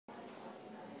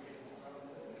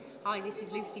Hi, this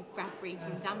is Lucie Bradbury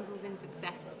from Damsels in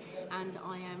Success, and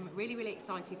I am really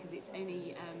excited because it's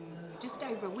only just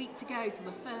over a week to go to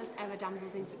the first ever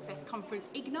Damsels in Success conference,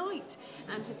 Ignite.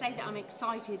 And to say that I'm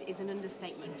excited is an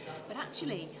understatement, but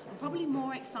actually I'm probably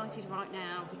more excited right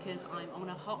now because I'm on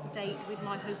a hot date with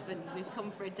my husband. We've come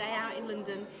for a day out in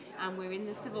London and we're in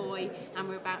the Savoy and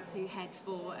we're about to head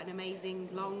for an amazing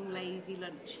long lazy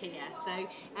lunch here. So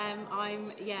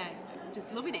I'm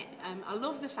just loving it. I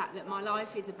love the fact that my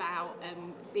life is about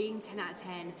being 10 out of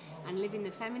 10, and living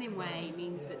the feminine way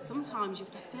means that sometimes you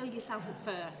have to fill yourself up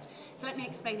first. So let me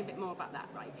explain a bit more about that,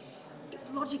 right? It's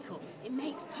logical. It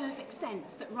makes perfect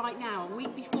sense that right now, a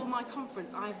week before my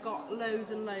conference, I've got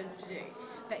loads and loads to do.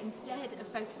 But instead of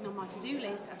focusing on my to-do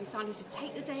list, I've decided to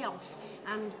take the day off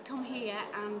and come here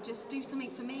and just do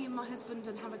something for me and my husband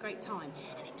and have a great time.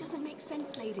 And it doesn't make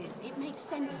sense, ladies. It makes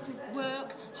sense to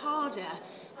work harder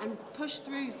and push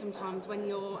through sometimes when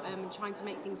you're trying to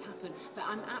make things happen. But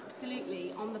I'm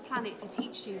absolutely on the planet to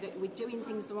teach you that we're doing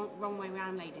things the wrong way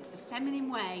around, ladies. The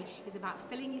feminine way is about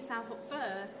filling yourself up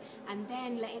first and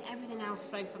then letting everything else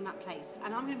flow from that place.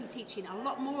 And I'm going to be teaching a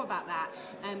lot more about that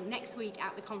next week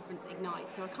at the conference Ignite.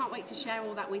 So I can't wait to share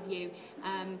all that with you.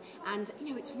 And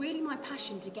you know, it's really my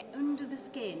passion to get under the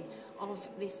skin of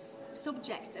this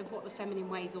subject of what the feminine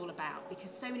way is all about,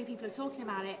 because so many people are talking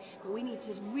about it, but we need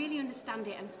to really understand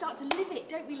it and start to live it,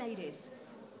 don't we, ladies?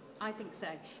 I think so.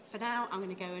 For now, I'm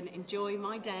going to go and enjoy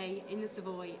my day in the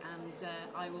Savoy, and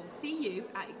I will see you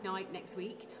at Ignite next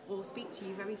week, or speak to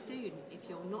you very soon if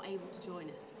you're not able to join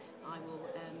us. I will,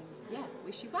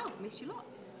 wish you well, miss you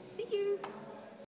lots. See you.